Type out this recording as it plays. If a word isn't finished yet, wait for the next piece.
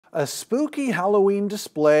A spooky Halloween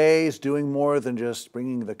display is doing more than just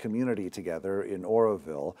bringing the community together in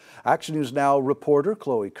Oroville. Action News Now reporter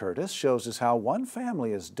Chloe Curtis shows us how one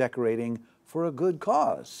family is decorating for a good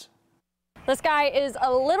cause. This guy is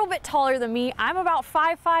a little bit taller than me. I'm about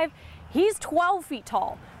 5'5". He's 12 feet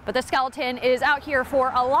tall. But the skeleton is out here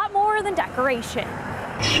for a lot more than decoration.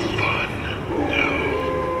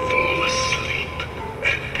 Fall asleep.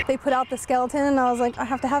 They put out the skeleton and I was like, I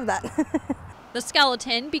have to have that. The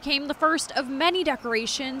skeleton became the first of many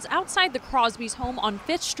decorations outside the Crosby's home on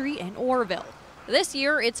 5th Street in Oroville. This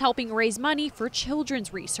year, it's helping raise money for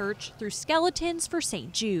children's research through Skeletons for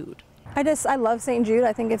St. Jude. I love St. Jude.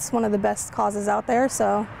 I think it's one of the best causes out there,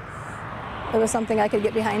 so it was something I could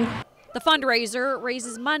get behind. The fundraiser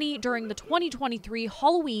raises money during the 2023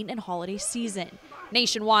 Halloween and holiday season.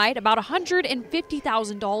 Nationwide, about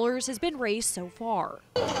 $150,000 has been raised so far.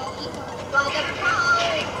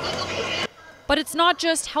 But it's not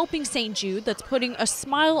just helping St. Jude that's putting a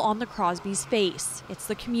smile on the Crosby's face. It's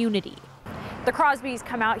the community. The Crosbys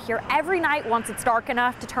come out here every night once it's dark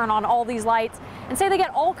enough to turn on all these lights and say they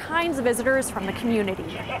get all kinds of visitors from the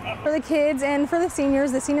community. For the kids and for the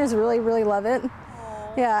seniors really love it.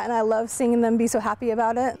 Yeah, and I love seeing them be so happy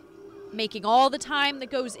about it. Making all the time that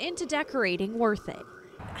goes into decorating worth it.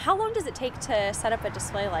 How long does it take to set up a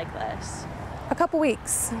display like this? A couple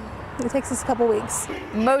weeks. It takes us a couple weeks.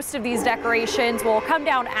 Most of these decorations will come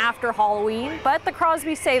down after Halloween, but the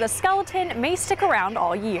Crosbys say the skeleton may stick around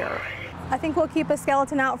all year. I think we'll keep a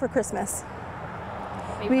skeleton out for Christmas.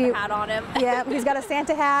 Maybe put a hat on him. Yeah, he's got a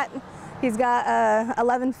Santa hat. He's got a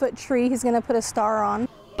 11-foot tree he's going to put a star on.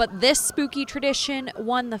 But this spooky tradition,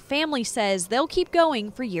 one the family says they'll keep going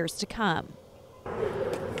for years to come.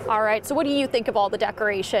 All right, so what do you think of all the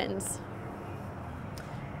decorations?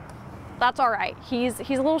 That's all right. He's a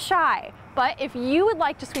little shy. But if you would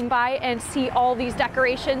like to swing by and see all these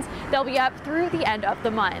decorations, they'll be up through the end of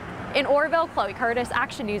the month. In Oroville, Chloe Curtis,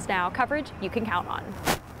 Action News Now, coverage you can count on.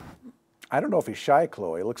 I don't know if he's shy,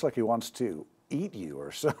 Chloe. It looks like he wants to eat you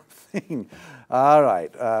or something. All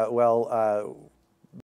right.